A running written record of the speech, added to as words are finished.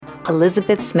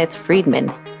Elizabeth Smith Friedman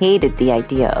hated the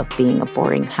idea of being a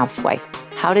boring housewife.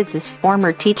 How did this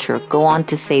former teacher go on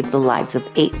to save the lives of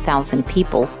 8,000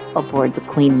 people aboard the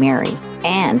Queen Mary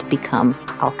and become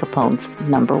Al Capone's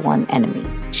 #1 enemy?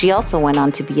 She also went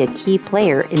on to be a key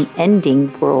player in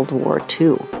ending World War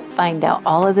II. Find out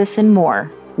all of this and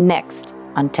more next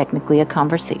on Technically a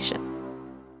Conversation.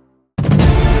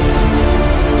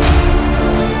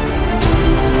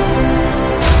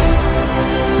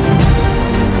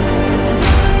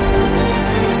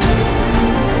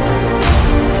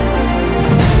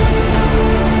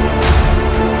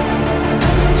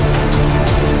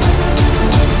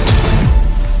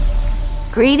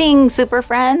 Greetings, super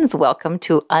friends. Welcome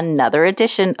to another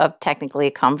edition of Technically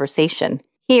a Conversation.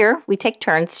 Here, we take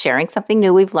turns sharing something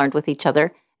new we've learned with each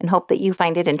other and hope that you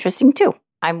find it interesting too.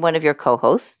 I'm one of your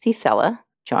co-hosts, Cisela.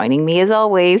 Joining me as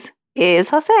always is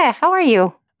Jose. How are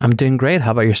you? I'm doing great.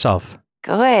 How about yourself?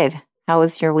 Good. How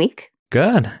was your week?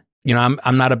 Good. You know,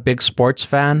 I'm not a big sports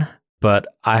fan, but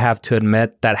I have to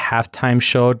admit that halftime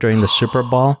show during the Super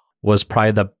Bowl was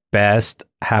probably the best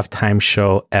halftime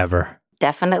show ever.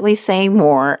 Definitely saying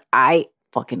more. I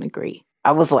fucking agree.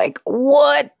 I was like,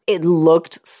 what? It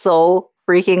looked so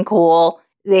freaking cool.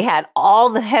 They had all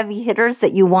the heavy hitters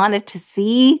that you wanted to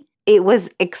see. It was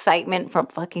excitement from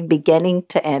fucking beginning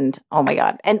to end. Oh my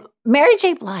God. And Mary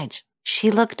J. Blige, she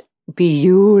looked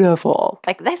beautiful.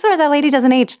 Like, I swear that lady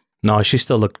doesn't age. No, she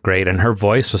still looked great. And her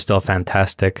voice was still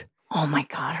fantastic. Oh my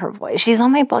God, her voice. She's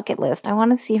on my bucket list. I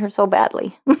want to see her so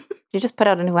badly. She just put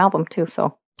out a new album too,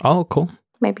 so. Oh, cool.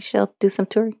 Maybe she'll do some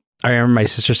touring. I remember my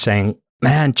sister saying,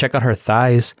 man, check out her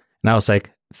thighs. And I was like,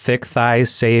 thick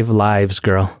thighs save lives,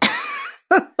 girl.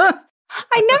 I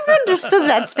never understood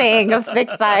that saying of thick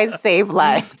thighs save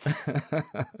lives.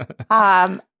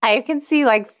 I can see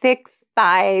like thick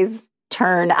thighs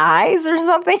turn eyes or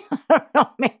something. I don't know,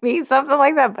 maybe something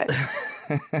like that. But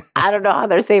I don't know how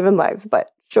they're saving lives,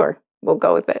 but sure, we'll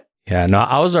go with it. Yeah, no,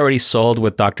 I was already sold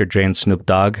with Dr. Dre and Snoop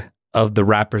Dogg. Of the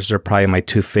rappers, they're probably my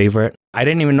two favorite. I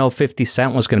didn't even know 50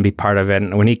 Cent was going to be part of it.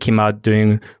 And when he came out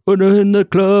doing in the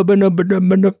club and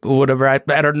whatever, I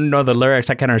don't know the lyrics.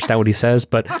 I can't understand what he says,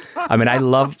 but I mean, I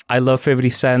love 50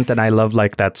 Cent and I love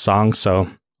like that song. So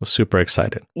I was super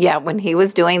excited. Yeah, when he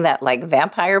was doing that like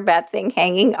vampire bat thing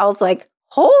hanging, I was like,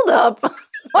 hold up.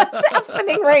 What's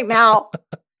happening right now?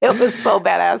 It was so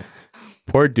badass.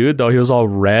 Poor dude, though. He was all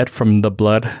red from the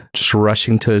blood just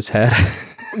rushing to his head.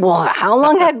 Well, how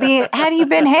long had he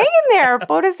been hanging there?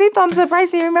 Pobrecito, I'm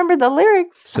surprised he remembered the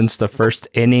lyrics. Since the first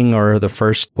inning or the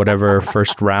first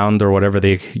round or whatever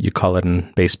you call it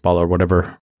in baseball or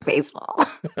whatever. Baseball.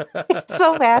 It's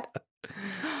so bad.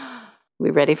 We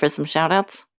ready for some shout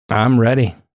outs? I'm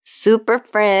ready. Super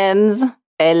friends,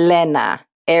 Elena,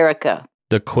 Erica.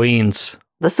 The queens.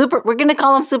 We're going to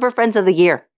call them super friends of the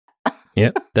year.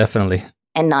 Yep, definitely.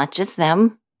 And not just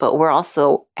them, but we're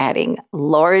also adding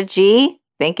Laura G.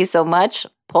 Thank you so much.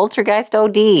 Poltergeist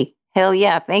OD. Hell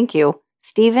yeah, thank you.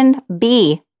 Stephen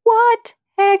B. What?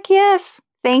 Heck yes.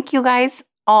 Thank you guys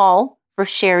all for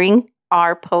sharing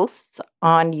our posts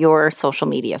on your social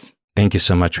medias. Thank you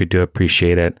so much. We do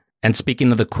appreciate it. And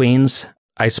speaking of the queens,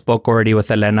 I spoke already with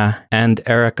Elena and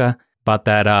Erica about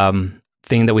that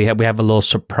thing that we have. We have a little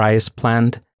surprise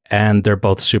planned, and they're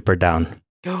both super down.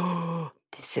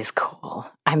 This is cool.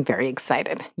 I'm very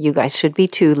excited. You guys should be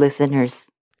too, listeners.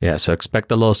 Yeah, so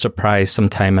expect a little surprise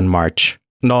sometime in March.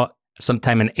 No,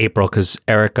 sometime in April, because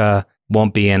Erica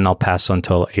won't be in El Paso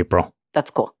until April. That's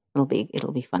cool. It'll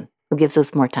be fun. It gives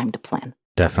us more time to plan.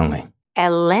 Definitely.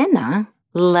 Elena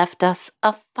left us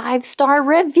a 5-star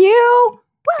review.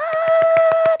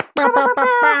 What?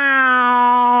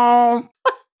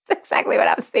 That's exactly what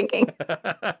I was thinking.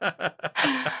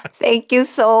 Thank you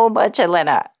so much,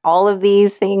 Elena. All of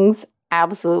these things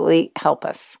absolutely help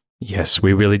us. Yes,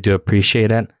 we really do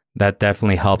appreciate it. That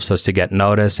definitely helps us to get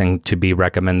noticed and to be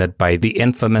recommended by the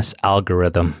infamous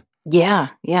algorithm. Yeah.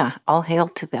 All hail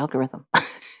to the algorithm.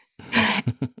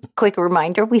 Quick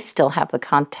reminder, we still have the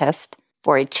contest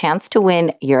for a chance to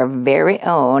win your very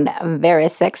own, very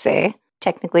sexy,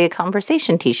 Technically a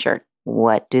Conversation t-shirt.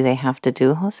 What do they have to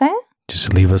do, Jose?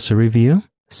 Just leave us a review.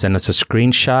 Send us a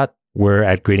screenshot. We're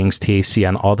at Greetings TAC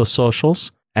on all the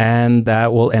socials. And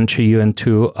that will enter you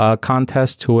into a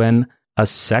contest to win a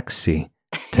sexy,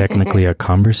 Technically a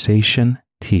Conversation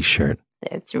t-shirt.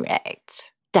 That's right.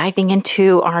 Diving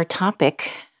into our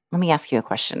topic, let me ask you a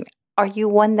question. Are you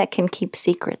one that can keep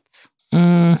secrets?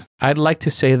 I'd like to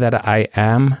say that I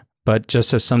am, but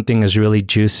just if something is really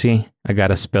juicy, I got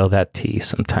to spill that tea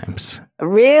sometimes.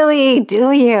 Really?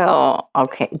 Do you?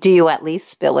 Okay. Do you at least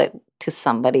spill it to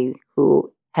somebody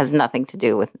who has nothing to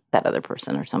do with that other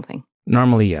person or something.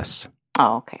 Normally, yes.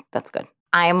 Oh, okay. That's good.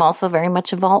 I am also very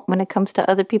much a vault when it comes to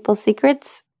other people's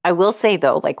secrets. I will say,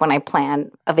 though, like when I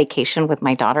plan a vacation with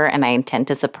my daughter and I intend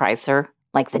to surprise her,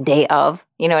 like the day of,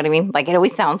 you know what I mean? Like it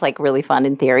always sounds like really fun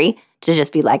in theory to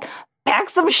just be like, pack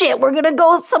some shit. We're going to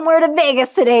go somewhere to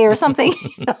Vegas today or something.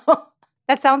 You know?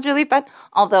 That sounds really fun.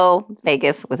 Although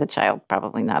Vegas with a child,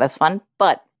 probably not as fun,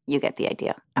 but you get the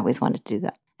idea. I always wanted to do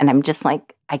that. And I'm just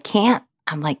like, I can't.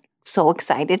 I'm like so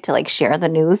excited to like share the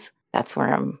news. That's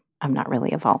where I'm not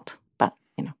really a vault, but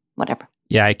you know, whatever.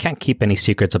 Yeah, I can't keep any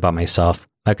secrets about myself.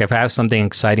 Like if I have something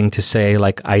exciting to say,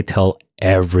 like I tell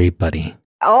everybody.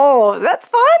 Oh, that's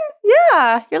fun.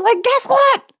 Yeah. You're like, guess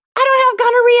what? I don't have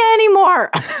gonorrhea anymore.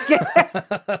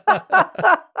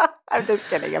 I'm just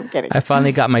kidding. I'm kidding. I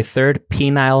finally got my third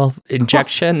penile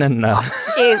injection and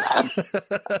Jesus.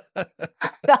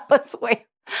 That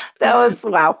was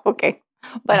wow. Okay.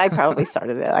 But I probably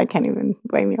started it. I can't even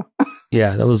blame you.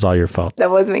 Yeah, that was all your fault. That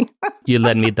was me. You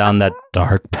led me down that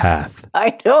dark path.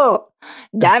 I know.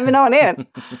 Diving on in.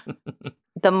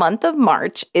 The month of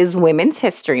March is Women's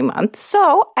History Month.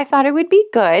 So I thought it would be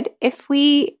good if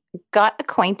we got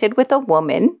acquainted with a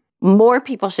woman more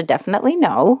people should definitely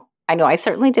know. I know I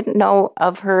certainly didn't know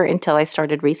of her until I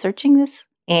started researching this.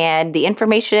 And the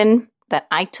information that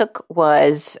I took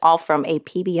was all from a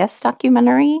PBS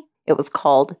documentary. It was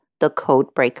called The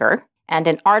Codebreaker, and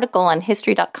an article on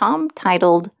history.com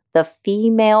titled The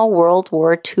Female World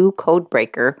War II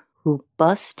Codebreaker Who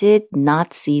Busted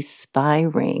Nazi Spy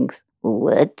Rings.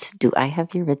 What? Do I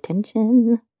have your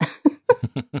attention?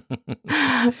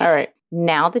 All right.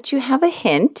 Now that you have a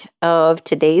hint of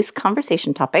today's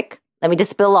conversation topic, let me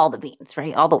just spill all the beans,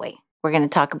 right? All the way. We're going to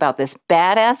talk about this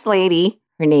badass lady.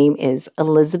 Her name is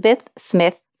Elizabeth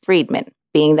Smith Friedman.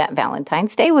 Being that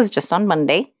Valentine's Day was just on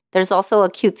Monday, there's also a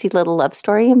cutesy little love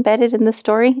story embedded in the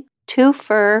story. Two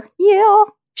for you.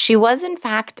 She was, in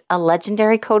fact, a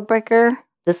legendary codebreaker.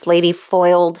 This lady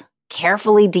foiled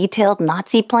carefully detailed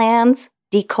Nazi plans,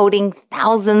 decoding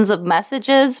thousands of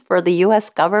messages for the U.S.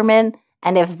 government.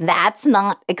 And if that's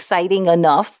not exciting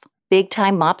enough,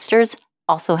 big-time mobsters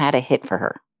also had a hit for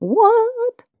her.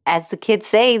 What? As the kids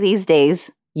say these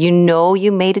days, you know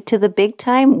you made it to the big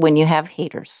time when you have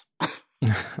haters.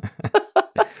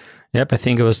 Yep, I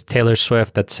think it was Taylor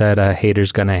Swift that said,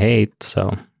 haters gonna hate,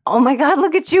 so... Oh my God,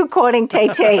 look at you quoting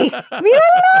Tay-Tay. I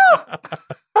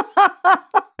know.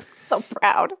 So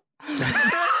proud.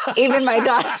 Even my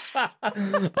daughter.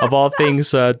 Of all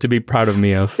things to be proud of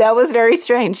me of. That was very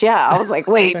strange. Yeah, I was like,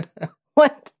 wait,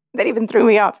 what? That even threw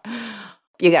me off.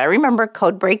 You got to remember,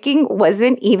 code breaking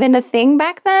wasn't even a thing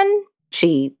back then.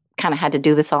 She kind of had to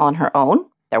do this all on her own.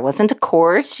 There wasn't a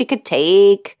course she could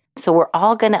take. So we're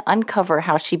all going to uncover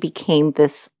how she became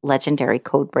this legendary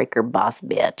codebreaker boss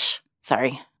bitch.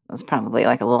 Sorry, that was probably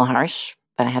like a little harsh,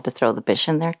 but I had to throw the bitch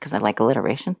in there because I like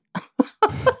alliteration.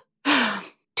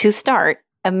 To start,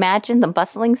 imagine the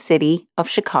bustling city of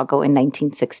Chicago in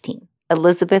 1916.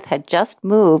 Elizabeth had just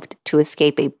moved to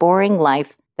escape a boring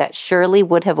life that surely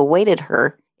would have awaited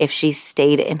her if she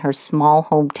stayed in her small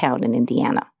hometown in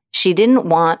Indiana. She didn't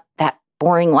want that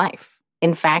boring life.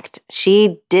 In fact,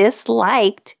 she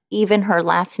disliked even her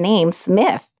last name,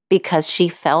 Smith, because she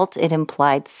felt it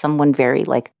implied someone very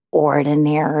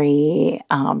ordinary.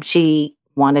 She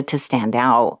wanted to stand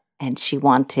out and she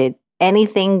wanted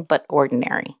anything but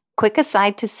ordinary. Quick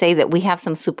aside to say that we have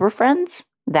some super friends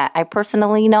that I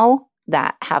personally know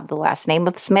that have the last name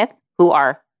of Smith who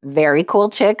are very cool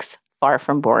chicks, far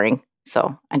from boring.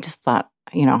 So I just thought,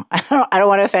 I don't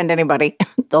want to offend anybody.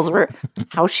 Those were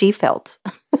how she felt.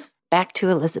 Back to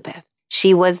Elizabeth.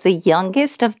 She was the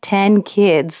youngest of 10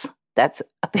 kids. That's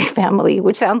a big family,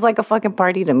 which sounds like a fucking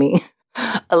party to me.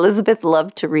 Elizabeth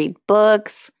loved to read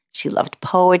books. She loved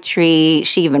poetry.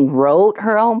 She even wrote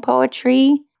her own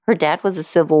poetry. Her dad was a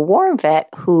Civil War vet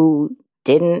who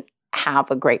didn't have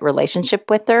a great relationship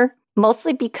with her,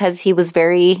 mostly because he was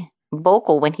very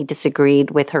vocal when he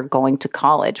disagreed with her going to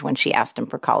college when she asked him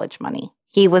for college money.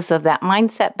 He was of that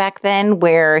mindset back then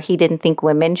where he didn't think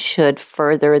women should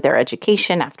further their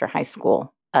education after high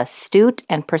school. Astute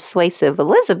and persuasive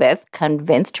Elizabeth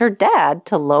convinced her dad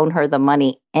to loan her the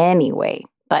money anyway.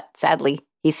 But sadly,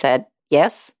 he said,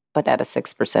 yes, but at a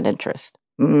 6% interest.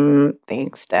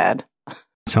 Thanks, Dad.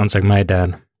 Sounds like my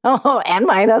dad. Oh, and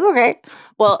mine. That's okay.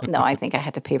 Well, no, I think I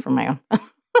had to pay for my own.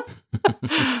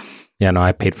 Yeah, no,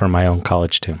 I paid for my own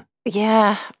college too.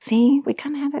 Yeah. See, we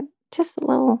kind of had it just a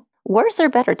little worse or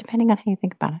better, depending on how you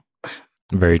think about it.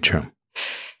 Very true.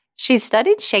 She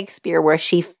studied Shakespeare where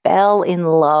she fell in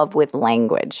love with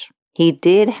language. He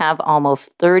did have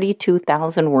almost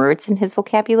 32,000 words in his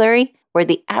vocabulary, where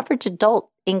the average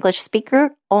adult English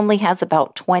speaker only has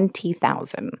about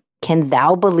 20,000. Can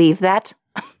thou believe that?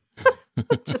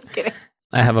 Just kidding.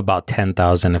 I have about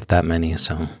 10,000, if that many,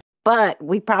 so. But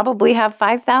we probably have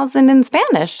 5,000 in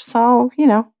Spanish. So,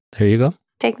 There you go.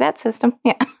 take that system.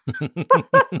 Yeah.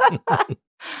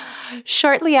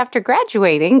 Shortly after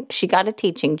graduating, she got a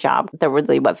teaching job. There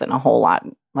really wasn't a whole lot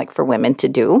for women to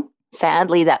do.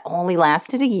 Sadly, that only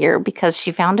lasted a year because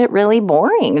she found it really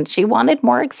boring and she wanted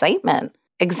more excitement.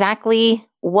 Exactly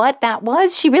what that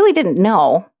was, she really didn't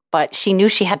know, but she knew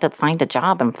she had to find a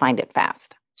job and find it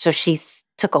fast. So she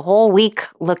took a whole week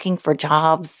looking for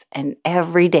jobs, and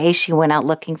every day she went out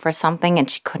looking for something and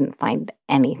she couldn't find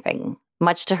anything.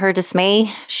 Much to her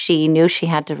dismay, she knew she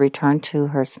had to return to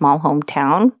her small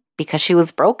hometown because she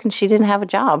was broke and she didn't have a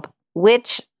job,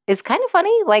 which is kind of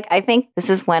funny. I think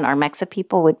this is when our Mexa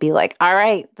people would be like, all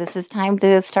right, this is time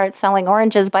to start selling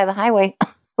oranges by the highway.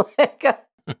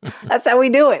 That's how we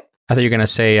do it. I thought you were going to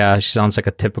say she sounds like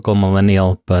a typical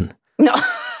millennial, but... No.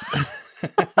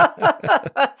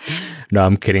 No,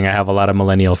 I'm kidding. I have a lot of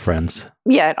millennial friends.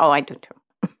 Yeah. Oh, I do too.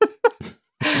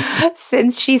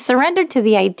 Since she surrendered to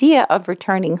the idea of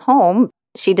returning home,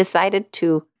 she decided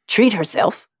to treat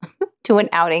herself to an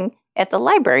outing at the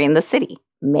library in the city.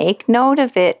 Make note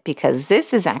of it because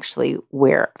this is actually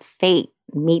where fate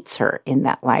meets her in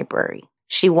that library.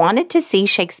 She wanted to see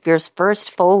Shakespeare's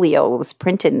first folio. It was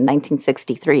printed in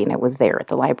 1963 and it was there at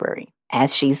the library.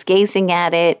 As she's gazing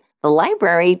at it, the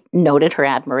library noted her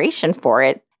admiration for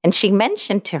it, and she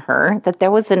mentioned to her that there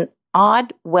was an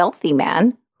odd, wealthy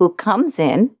man who comes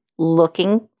in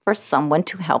looking for someone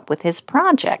to help with his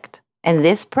project. And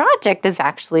this project is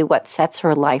actually what sets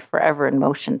her life forever in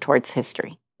motion towards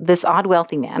history. This odd,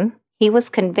 wealthy man, he was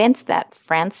convinced that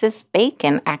Francis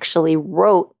Bacon actually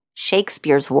wrote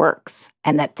Shakespeare's works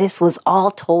and that this was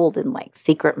all told in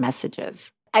secret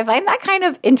messages. I find that kind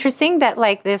of interesting that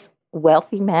this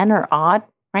wealthy men are odd.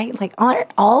 Right?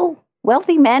 Aren't all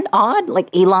wealthy men odd?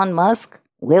 Elon Musk,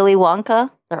 Willy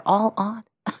Wonka, they're all odd.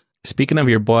 Speaking of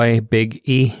your boy, Big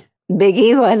E. Big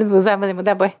E, what was happening with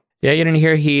that boy? Yeah, you didn't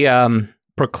hear he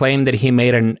proclaimed that he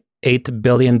made an $8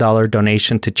 billion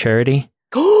donation to charity?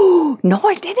 Oh, no,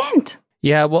 I didn't.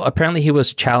 Yeah, well, apparently he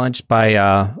was challenged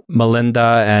by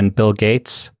Melinda and Bill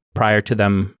Gates prior to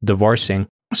them divorcing.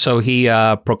 So he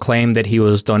proclaimed that he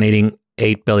was donating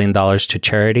 $8 billion to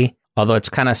charity, although it's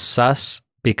kind of sus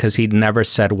because he never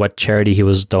said what charity he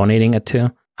was donating it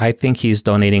to. I think he's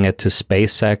donating it to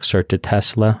SpaceX or to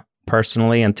Tesla,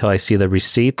 personally, until I see the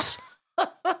receipts.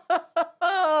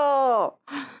 Oh,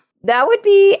 that would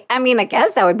be, I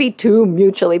guess that would be too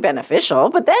mutually beneficial,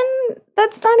 but then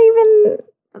that's not even,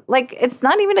 it's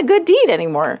not even a good deed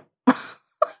anymore.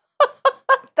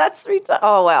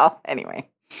 Oh, well, anyway.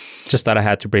 Just thought I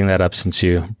had to bring that up since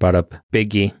you brought up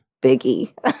Biggie.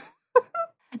 Biggie.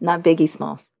 Not Biggie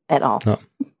Smalls at all. No.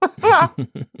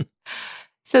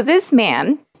 So this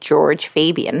man, George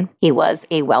Fabian, he was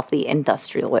a wealthy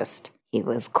industrialist. He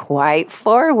was quite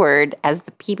forward, as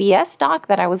the PBS doc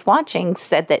that I was watching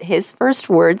said that his first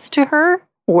words to her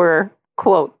were,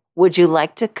 quote, "Would you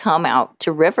like to come out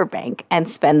to Riverbank and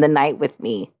spend the night with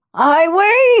me?" Ay,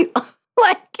 wait!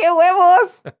 Que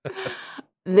huevos!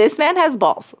 This man has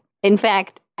balls. In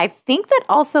fact, I think that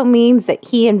also means that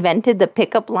he invented the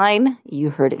pickup line,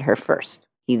 "You heard it here first."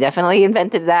 He definitely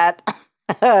invented that.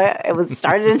 It was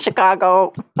started in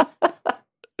Chicago.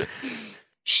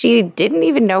 She didn't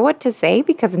even know what to say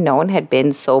because no one had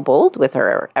been so bold with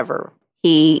her ever.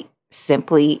 He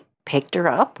simply picked her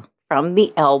up from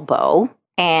the elbow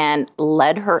and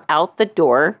led her out the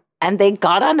door, and they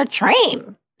got on a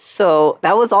train. So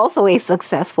that was also a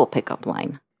successful pickup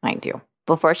line, mind you.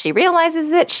 Before she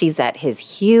realizes it, she's at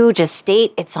his huge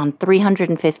estate. It's on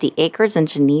 350 acres in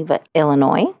Geneva,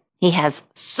 Illinois. He has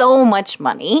so much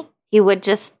money. He would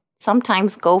just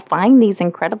sometimes go find these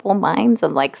incredible minds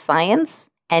of science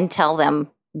and tell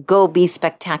them, go be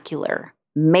spectacular,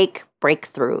 make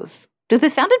breakthroughs. Dude,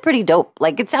 this sounded pretty dope.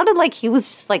 It sounded like he was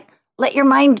just let your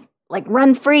mind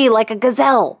run free like a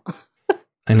gazelle.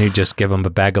 And you just give him a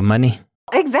bag of money.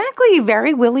 Exactly.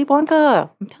 Very Willy Wonka.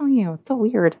 I'm telling you, it's so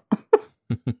weird.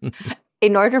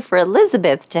 In order for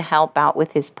Elizabeth to help out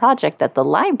with his project that the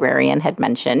librarian had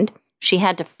mentioned, she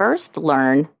had to first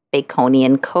learn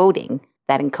Baconian coding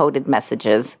that encoded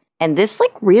messages. And this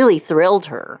really thrilled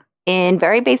her. In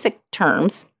very basic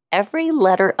terms, every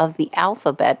letter of the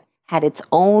alphabet had its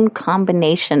own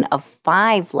combination of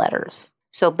 5 letters.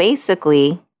 So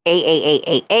basically,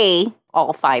 A,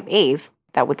 all 5 A's,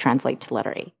 that would translate to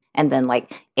letter A. And then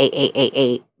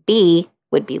A, B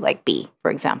would be B, for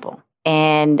example.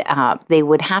 And they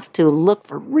would have to look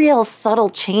for real subtle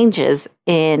changes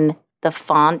in the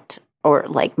font or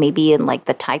like maybe in like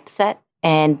the typeset.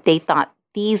 And they thought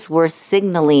these were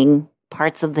signaling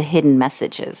parts of the hidden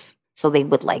messages. So they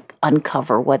would like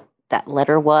uncover what that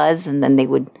letter was, and then they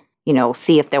would,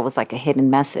 see if there was like a hidden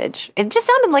message. It just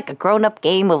sounded like a grown-up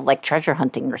game of like treasure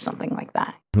hunting or something like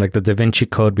that. Like the Da Vinci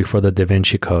Code before the Da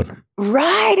Vinci Code.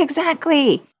 Right,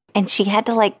 exactly. And she had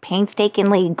to like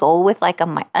painstakingly go with like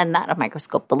not a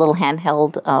microscope, the little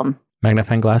handheld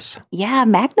magnifying glass. Yeah,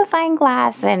 magnifying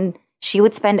glass. And she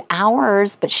would spend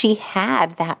hours, but she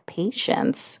had that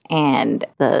patience and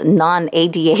the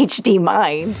non-ADHD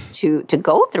mind to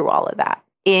go through all of that.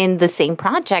 In the same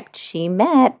project, she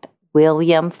met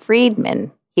William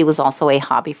Friedman. He was also a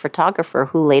hobby photographer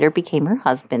who later became her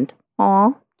husband.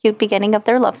 Aw, cute beginning of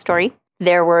their love story.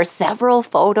 There were several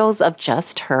photos of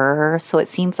just her, so it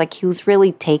seems like he was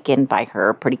really taken by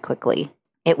her pretty quickly.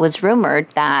 It was rumored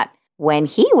that when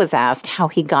he was asked how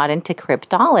he got into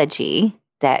cryptology,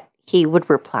 that he would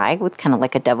reply with kind of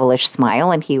like a devilish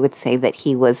smile, and he would say that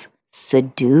he was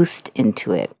seduced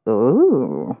into it.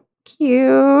 Ooh,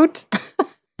 cute.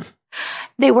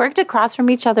 They worked across from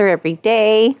each other every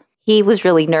day. He was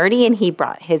really nerdy, and he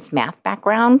brought his math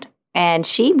background. And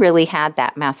she really had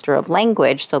that master of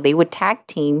language. So they would tag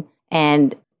team,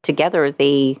 and together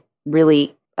they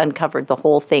really uncovered the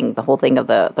whole thing of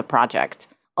the project.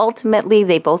 Ultimately,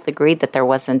 they both agreed that there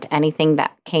wasn't anything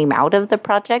that came out of the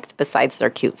project besides their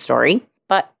cute story.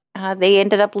 But they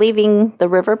ended up leaving the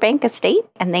Riverbank estate,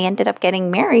 and they ended up getting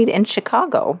married in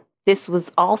Chicago. This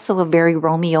was also a very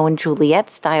Romeo and Juliet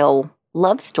style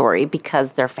love story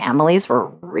because their families were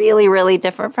really, really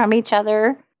different from each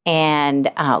other.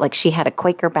 And like she had a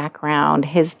Quaker background.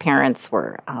 His parents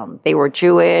were, they were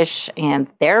Jewish, and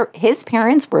his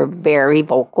parents were very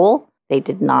vocal. They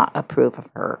did not approve of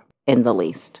her in the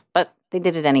least, but they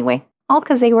did it anyway, all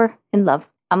because they were in love.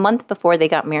 A month before they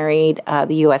got married,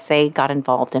 the USA got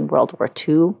involved in World War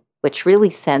II, which really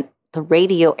sent the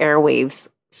radio airwaves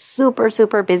super,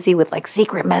 super busy with like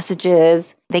secret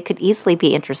messages. They could easily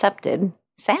be intercepted.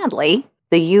 Sadly,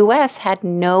 the US had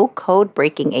no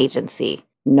code-breaking agency.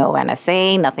 No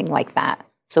NSA, nothing like that.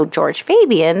 So George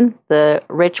Fabian, the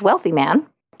rich, wealthy man,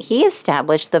 he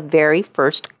established the very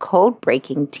first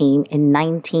code-breaking team in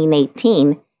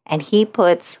 1918, and he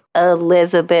puts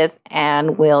Elizabeth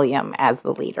and William as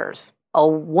the leaders. A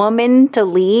woman to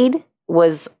lead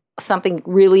was something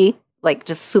really, like,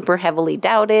 just super heavily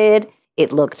doubted.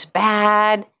 It looked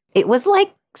bad. It was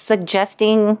like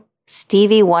suggesting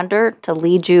Stevie Wonder to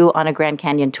lead you on a Grand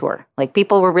Canyon tour. Like,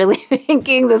 people were really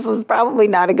thinking this was probably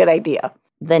not a good idea.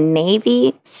 The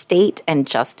Navy, State, and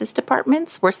Justice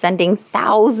Departments were sending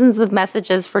thousands of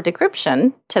messages for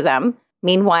decryption to them.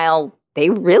 Meanwhile, they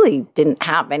really didn't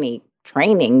have any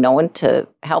training, no one to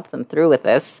help them through with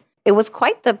this. It was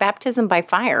quite the baptism by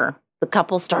fire. The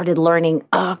couple started learning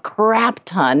a crap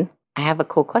ton. I have a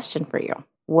cool question for you.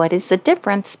 What is the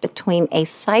difference between a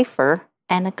cipher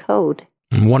and a code?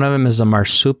 One of them is a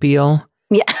marsupial.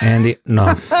 Yeah. And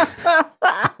no.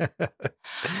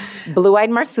 Blue-eyed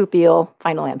marsupial.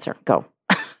 Final answer. Go.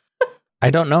 I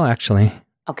don't know, actually.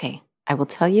 Okay. I will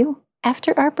tell you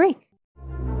after our break.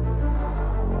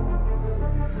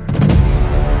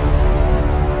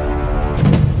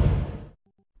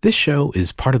 This show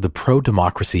is part of the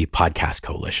Pro-Democracy Podcast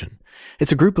Coalition.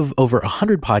 It's a group of over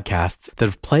 100 podcasts that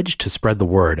have pledged to spread the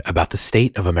word about the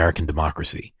state of American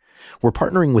democracy. We're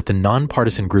partnering with the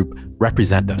nonpartisan group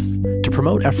Represent Us to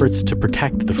promote efforts to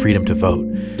protect the freedom to vote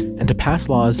and to pass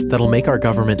laws that'll make our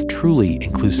government truly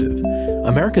inclusive.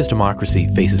 America's democracy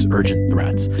faces urgent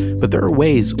threats, but there are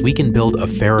ways we can build a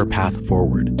fairer path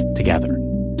forward together.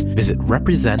 Visit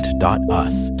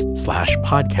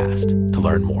represent.us/podcast to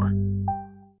learn more.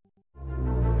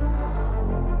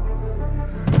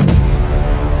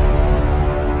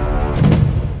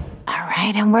 All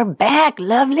right, and we're back,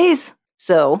 lovelies.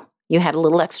 So you had a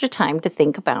little extra time to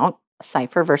think about a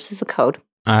cipher versus a code.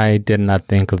 I did not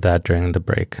think of that during the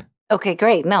break. Okay,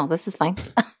 great. No, this is fine.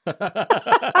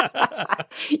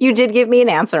 You did give me an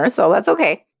answer, so that's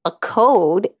okay. A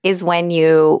code is when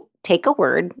you take a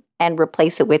word and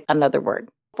replace it with another word.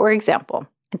 For example,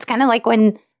 it's kind of like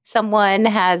when someone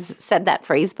has said that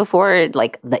phrase before,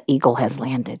 like the eagle has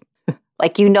landed.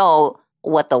 Like, you know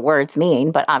what the words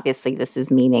mean, but obviously this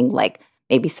is meaning like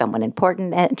maybe someone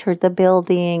important entered the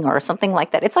building or something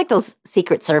like that. It's like those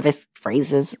Secret Service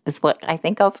phrases is what I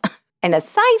think of. And a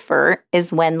cipher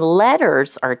is when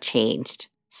letters are changed.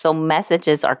 So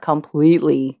messages are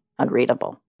completely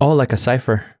unreadable. Oh, like a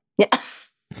cipher. Yeah.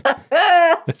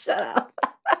 Shut up.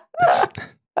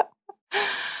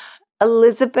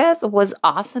 Elizabeth was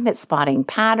awesome at spotting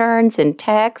patterns in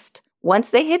text. Once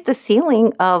they hit the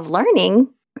ceiling of learning,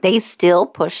 they still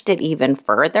pushed it even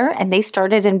further, and they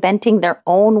started inventing their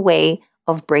own way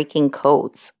of breaking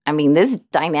codes. I mean, this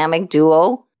dynamic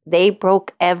duo, they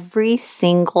broke every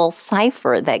single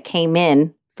cipher that came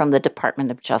in from the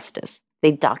Department of Justice.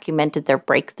 They documented their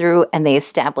breakthrough, and they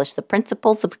established the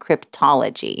principles of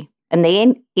cryptology. And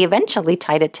they eventually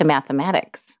tied it to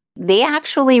mathematics. They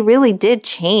actually really did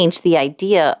change the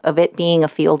idea of it being a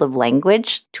field of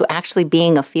language to actually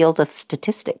being a field of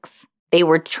statistics. They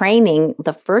were training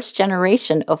the first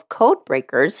generation of code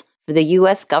breakers for the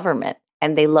U.S. government,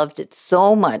 and they loved it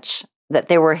so much that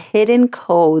there were hidden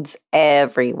codes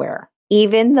everywhere.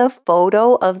 Even the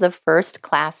photo of the first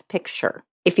class picture.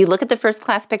 If you look at the first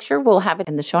class picture, we'll have it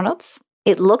in the show notes.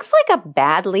 It looks like a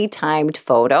badly timed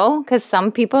photo because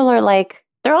some people are like,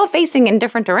 they're all facing in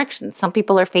different directions. Some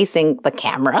people are facing the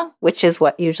camera, which is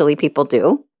what usually people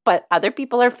do, but other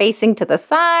people are facing to the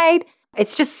side.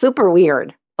 It's just super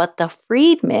weird. But the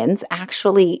Friedmans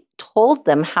actually told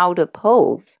them how to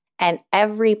pose, and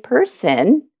every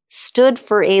person stood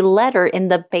for a letter in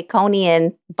the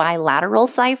Baconian bilateral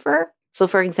cipher. So,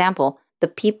 for example, the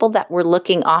people that were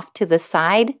looking off to the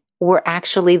side were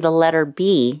actually the letter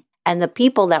B, and the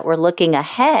people that were looking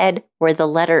ahead were the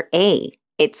letter A.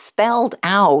 It spelled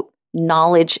out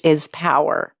knowledge is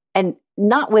power, and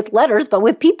not with letters, but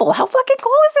with people. How fucking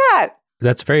cool is that?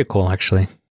 That's very cool, actually.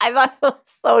 I thought it was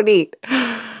so neat.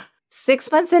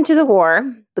 6 months into the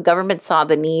war, the government saw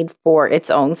the need for its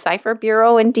own cipher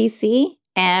bureau in D.C.,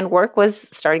 and work was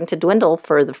starting to dwindle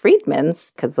for the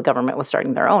Friedmans because the government was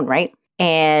starting their own, right?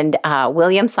 And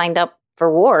William signed up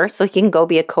for war so he can go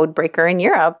be a code breaker in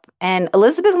Europe. And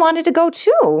Elizabeth wanted to go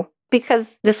too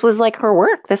because this was like her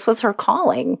work. This was her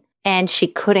calling. And she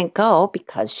couldn't go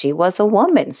because she was a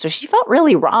woman. So she felt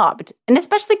really robbed. And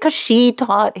especially because she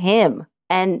taught him.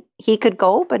 And he could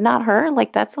go, but not her.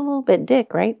 Like, that's a little bit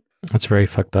dick, right? That's very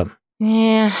fucked up.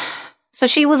 Yeah. So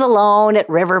she was alone at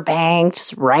Riverbank,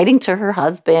 just writing to her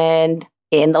husband.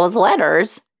 In those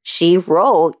letters, she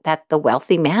wrote that the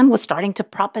wealthy man was starting to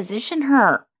proposition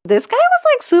her. This guy was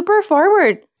like super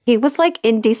forward. He was like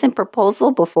Indecent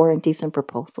Proposal before Indecent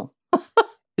Proposal.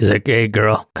 He's like, hey,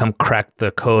 girl, come crack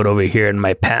the code over here in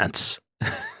my pants.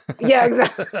 Yeah,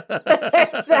 exactly.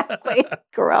 Exactly.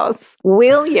 Gross.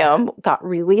 William got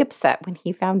really upset when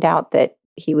he found out that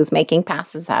he was making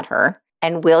passes at her.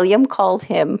 And William called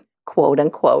him, quote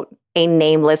unquote, a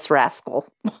nameless rascal.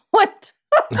 What?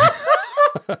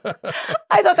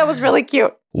 I thought that was really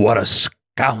cute. What a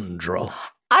scoundrel.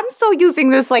 I'm so using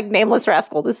this like nameless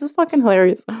rascal. This is fucking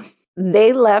hilarious.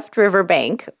 They left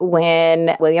Riverbank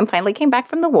when William finally came back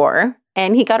from the war,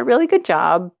 and he got a really good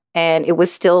job, and it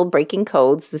was still breaking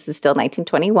codes. This is still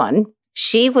 1921.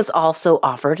 She was also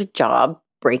offered a job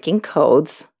breaking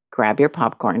codes. Grab your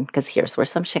popcorn, because here's where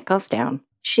some shit goes down.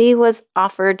 She was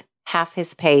offered half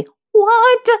his pay.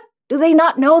 What? Do they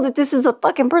not know that this is a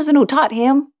fucking person who taught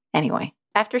him? Anyway,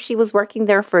 after she was working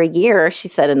there for a year, she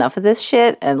said enough of this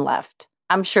shit and left.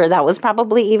 I'm sure that was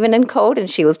probably even in code, and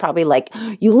she was probably like,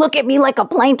 you look at me like a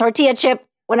plain tortilla chip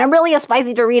when I'm really a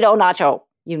spicy Dorito nacho.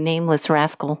 You nameless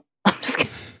rascal. I'm just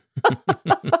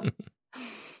kidding.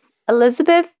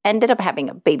 Elizabeth ended up having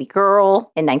a baby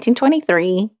girl in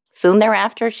 1923. Soon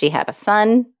thereafter, she had a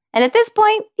son. And at this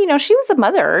point, she was a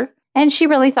mother, and she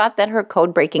really thought that her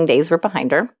code-breaking days were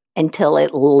behind her until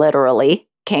it literally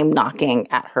came knocking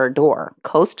at her door.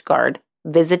 Coast Guard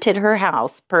visited her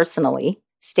house personally,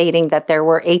 stating that there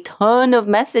were a ton of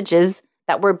messages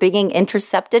that were being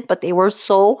intercepted, but they were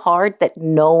so hard that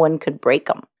no one could break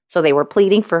them. So they were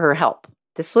pleading for her help.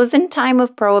 This was in time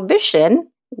of Prohibition,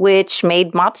 which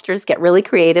made mobsters get really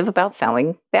creative about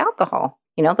selling the alcohol,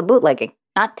 the bootlegging.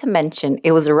 Not to mention,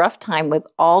 it was a rough time with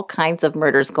all kinds of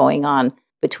murders going on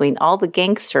between all the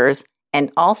gangsters,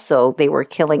 and also they were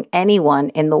killing anyone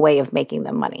in the way of making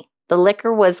them money. The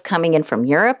liquor was coming in from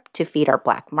Europe to feed our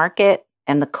black market,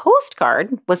 and the Coast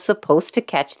Guard was supposed to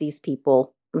catch these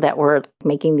people that were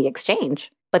making the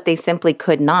exchange, but they simply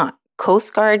could not.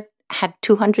 Coast Guard had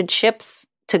 200 ships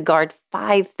to guard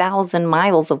 5,000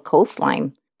 miles of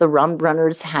coastline. The rum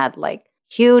runners had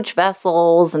huge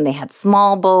vessels, and they had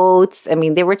small boats. I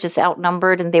mean, they were just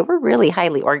outnumbered, and they were really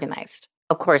highly organized.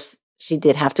 Of course, she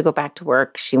did have to go back to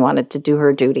work. She wanted to do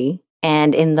her duty.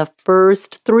 And in the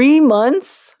first 3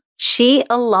 months, she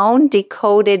alone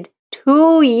decoded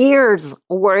 2 years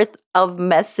worth of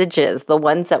messages, the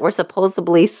ones that were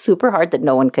supposedly super hard that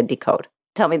no one could decode.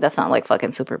 Tell me that's not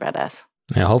fucking super badass.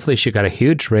 Yeah, hopefully she got a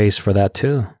huge raise for that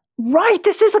too. Right,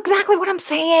 this is exactly what I'm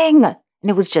saying. And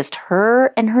it was just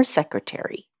her and her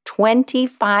secretary.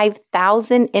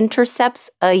 25,000 intercepts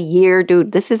a year,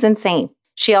 dude. This is insane.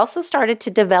 She also started to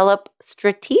develop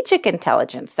strategic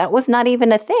intelligence. That was not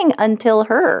even a thing until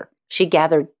her. She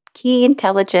gathered key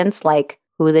intelligence like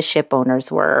who the ship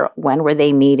owners were, when were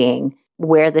they meeting,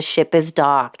 where the ship is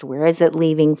docked, where is it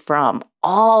leaving from,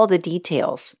 all the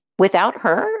details. Without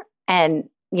her and,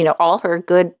 all her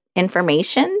good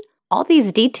information, all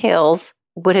these details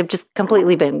would have just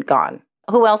completely been gone.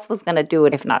 Who else was going to do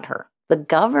it if not her? The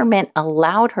government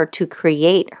allowed her to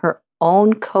create her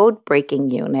own code-breaking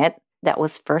unit that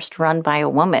was first run by a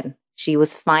woman. She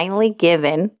was finally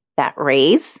given that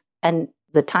raise, and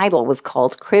the title was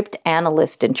called Crypt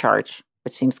Analyst in Charge,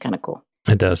 which seems kind of cool.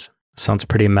 It does. Sounds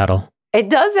pretty metal. It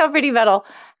does sound pretty metal.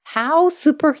 How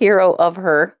superhero of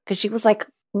her, because she was like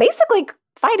basically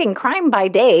fighting crime by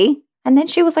day, and then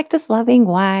she was like this loving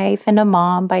wife and a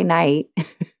mom by night.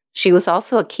 She was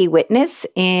also a key witness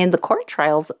in the court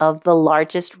trials of the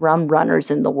largest rum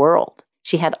runners in the world.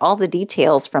 She had all the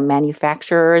details from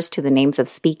manufacturers to the names of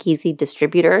speakeasy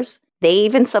distributors. They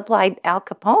even supplied Al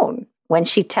Capone. When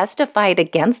she testified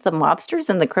against the mobsters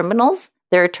and the criminals,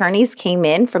 their attorneys came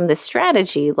in from this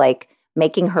strategy, like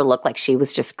making her look like she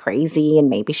was just crazy and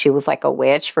maybe she was like a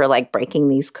witch for like breaking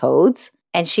these codes.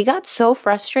 And she got so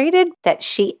frustrated that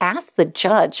she asked the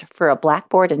judge for a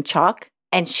blackboard and chalk,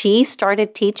 and she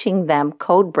started teaching them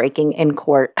code breaking in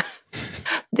court.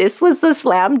 This was the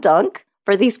slam dunk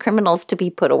for these criminals to be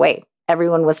put away.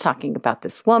 Everyone was talking about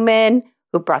this woman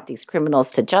who brought these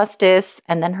criminals to justice,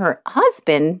 and then her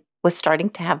husband was starting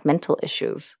to have mental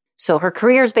issues. So her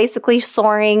career is basically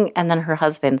soaring, and then her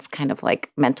husband's kind of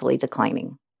like mentally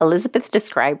declining. Elizabeth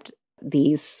described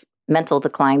these mental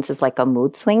declines as like a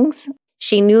mood swings.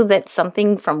 She knew that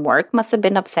something from work must have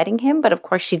been upsetting him, but of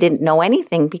course she didn't know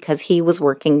anything because he was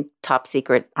working top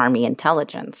secret Army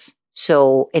intelligence.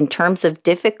 So in terms of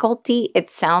difficulty, it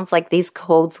sounds like these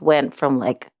codes went from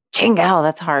like, chingao,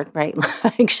 that's hard, right?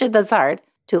 Like, shit, that's hard,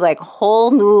 to like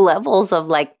whole new levels of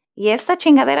like, y esta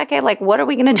chingadera que, like, what are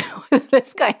we going to do with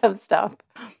this kind of stuff?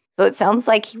 So it sounds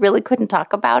like he really couldn't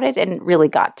talk about it, and it really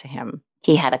got to him.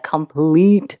 He had a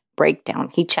complete breakdown.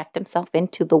 He checked himself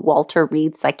into the Walter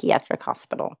Reed Psychiatric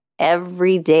Hospital.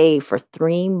 Every day for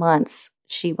 3 months,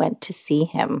 she went to see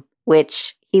him,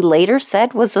 which he later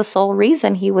said was the sole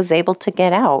reason he was able to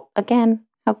get out. Again,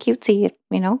 how cutesy,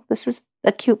 this is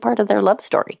a cute part of their love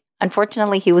story.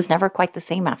 Unfortunately, he was never quite the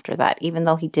same after that, even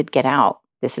though he did get out.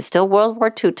 This is still World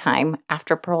War II time.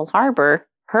 After Pearl Harbor,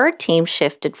 her team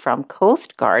shifted from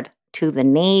Coast Guard to the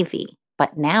Navy.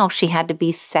 But now she had to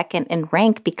be second in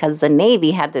rank because the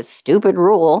Navy had this stupid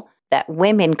rule that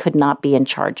women could not be in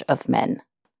charge of men.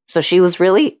 So she was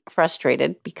really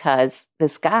frustrated because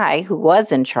this guy who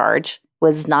was in charge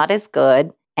was not as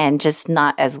good and just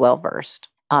not as well versed.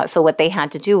 So what they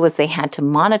had to do was they had to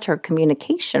monitor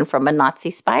communication from a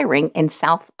Nazi spy ring in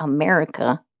South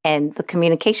America. And the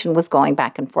communication was going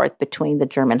back and forth between the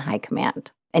German high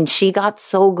command. And she got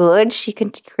so good, she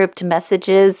could decrypt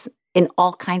messages in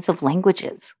all kinds of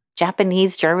languages.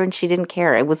 Japanese, German, she didn't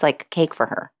care. It was like cake for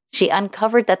her. She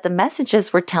uncovered that the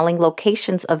messages were telling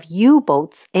locations of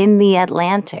U-boats in the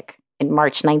Atlantic. In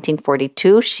March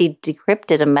 1942, she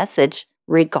decrypted a message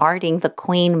regarding the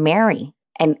Queen Mary,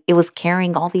 and it was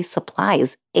carrying all these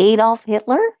supplies. Adolf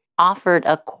Hitler offered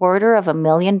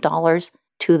 $250,000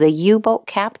 to the U-boat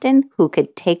captain who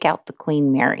could take out the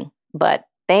Queen Mary. But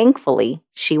thankfully,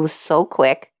 she was so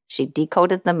quick, she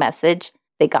decoded the message.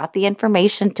 They got the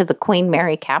information to the Queen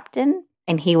Mary captain,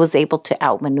 and he was able to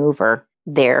outmaneuver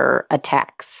their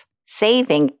attacks,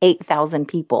 saving 8,000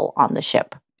 people on the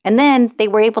ship. And then they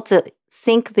were able to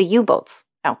sink the U-boats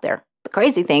out there. The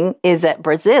crazy thing is that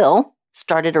Brazil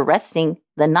started arresting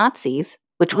the Nazis,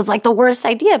 which was like the worst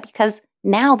idea because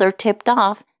now they're tipped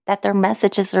off that their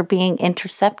messages are being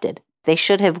intercepted. They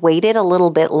should have waited a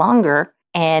little bit longer,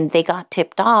 and they got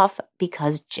tipped off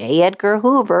because J. Edgar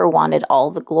Hoover wanted all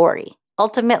the glory.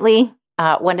 Ultimately,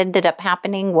 what ended up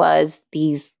happening was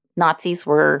these Nazis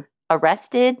were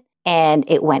arrested, and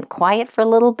it went quiet for a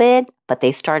little bit, but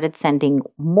they started sending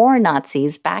more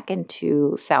Nazis back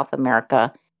into South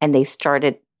America, and they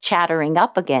started chattering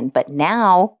up again. But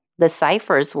now the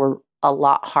ciphers were a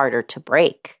lot harder to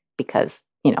break because,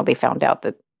 they found out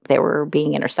that they were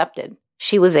being intercepted.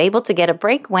 She was able to get a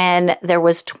break when there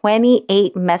was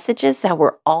 28 messages that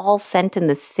were all sent in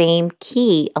the same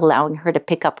key, allowing her to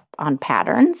pick up on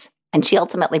patterns. And she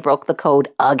ultimately broke the code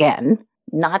again.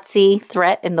 Nazi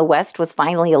threat in the West was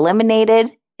finally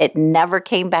eliminated. It never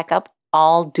came back up,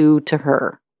 all due to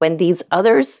her. When these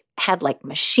others had like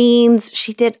machines,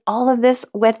 she did all of this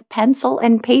with pencil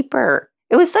and paper.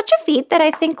 It was such a feat that I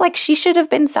think like she should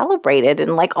have been celebrated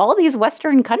in like all these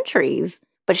Western countries.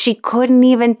 But she couldn't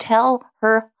even tell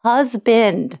her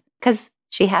husband because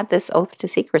she had this oath to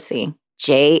secrecy.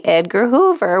 J. Edgar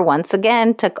Hoover once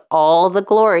again took all the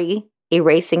glory,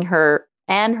 erasing her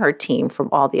and her team from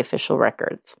all the official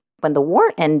records. When the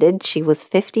war ended, she was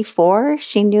 54.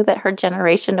 She knew that her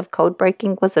generation of code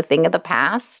breaking was a thing of the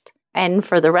past. And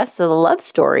for the rest of the love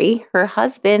story, her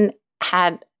husband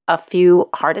had a few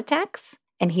heart attacks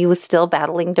and he was still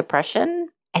battling depression.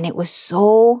 And it was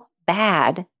so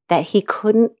bad that he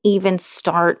couldn't even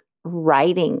start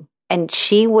writing. And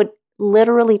she would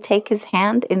literally take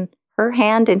her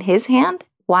hand in his hand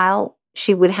while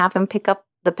she would have him pick up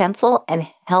the pencil and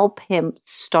help him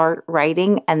start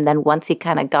writing. And then once he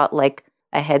kind of got like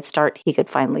a head start, he could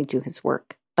finally do his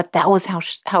work. But that was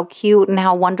how cute and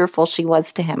how wonderful she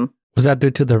was to him. Was that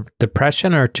due to the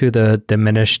depression or to the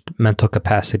diminished mental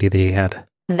capacity that he had?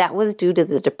 That was due to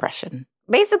the depression.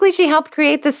 Basically, she helped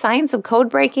create the science of code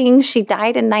breaking. She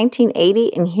died in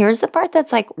 1980. And here's the part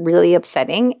that's like really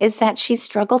upsetting is that she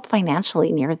struggled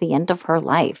financially near the end of her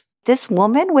life. This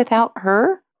woman, without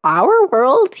her, our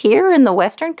world here in the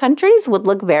Western countries would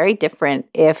look very different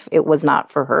if it was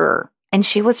not for her. And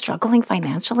she was struggling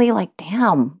financially, like,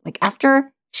 damn. Like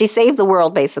after she saved the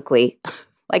world, basically,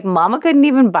 like mama couldn't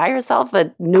even buy herself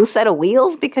a new set of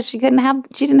wheels because she didn't have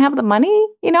the money,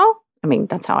 you know? I mean,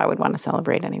 that's how I would want to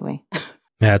celebrate anyway.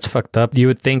 Yeah, it's fucked up. You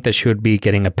would think that she would be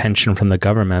getting a pension from the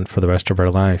government for the rest of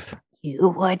her life. You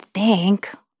would think.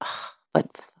 But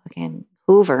fucking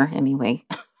Hoover, anyway.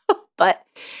 But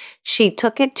she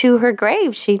took it to her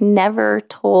grave. She never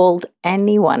told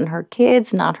anyone, her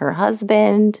kids, not her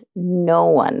husband, no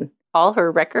one. All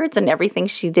her records and everything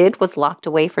she did was locked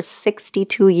away for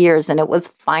 62 years, and it was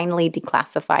finally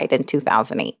declassified in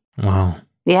 2008. Wow.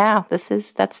 Yeah,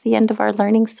 that's the end of our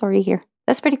learning story here.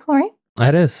 That's pretty cool, right?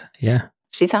 That is, yeah.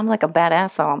 She sounded like a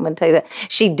badass, so I'm going to tell you that.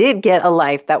 She did get a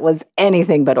life that was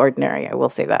anything but ordinary, I will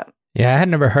say that. Yeah, I had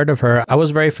never heard of her. I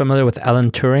was very familiar with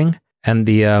Alan Turing and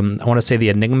the, I want to say the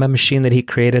Enigma machine that he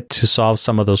created to solve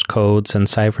some of those codes and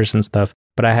ciphers and stuff,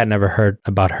 but I had never heard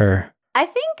about her. I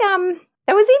think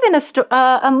there was even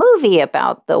a movie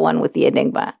about the one with the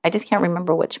Enigma. I just can't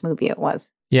remember which movie it was.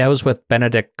 Yeah, it was with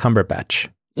Benedict Cumberbatch.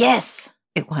 Yes,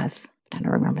 it was. I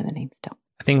don't remember the name still.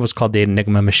 I think it was called the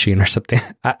Enigma machine or something.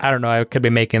 I don't know. I could be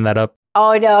making that up.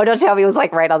 Oh, no, don't tell me it was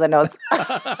like right on the nose.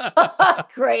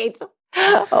 Great.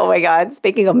 Oh, my God.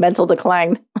 Speaking of mental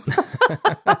decline.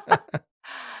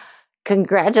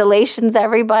 Congratulations,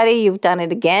 everybody. You've done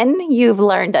it again. You've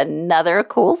learned another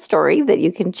cool story that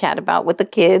you can chat about with the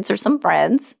kids or some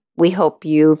friends. We hope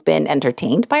you've been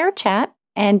entertained by our chat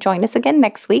and join us again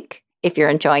next week. If you're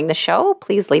enjoying the show,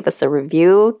 please leave us a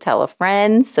review, tell a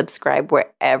friend, subscribe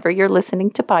wherever you're listening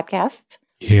to podcasts.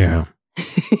 Yeah.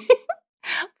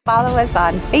 Follow us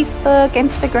on Facebook,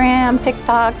 Instagram,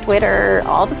 TikTok, Twitter,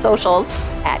 all the socials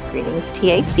at Greetings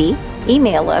TAC.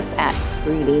 Email us at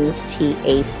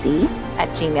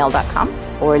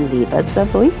greetingstac@gmail.com or leave us a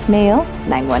voicemail,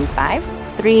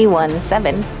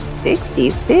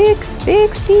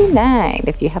 915-317-6669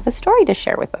 if you have a story to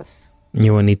share with us.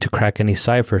 You won't need to crack any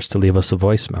ciphers to leave us a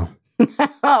voicemail.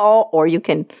 Or you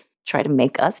can try to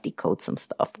make us decode some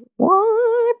stuff.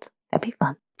 What? That'd be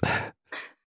fun.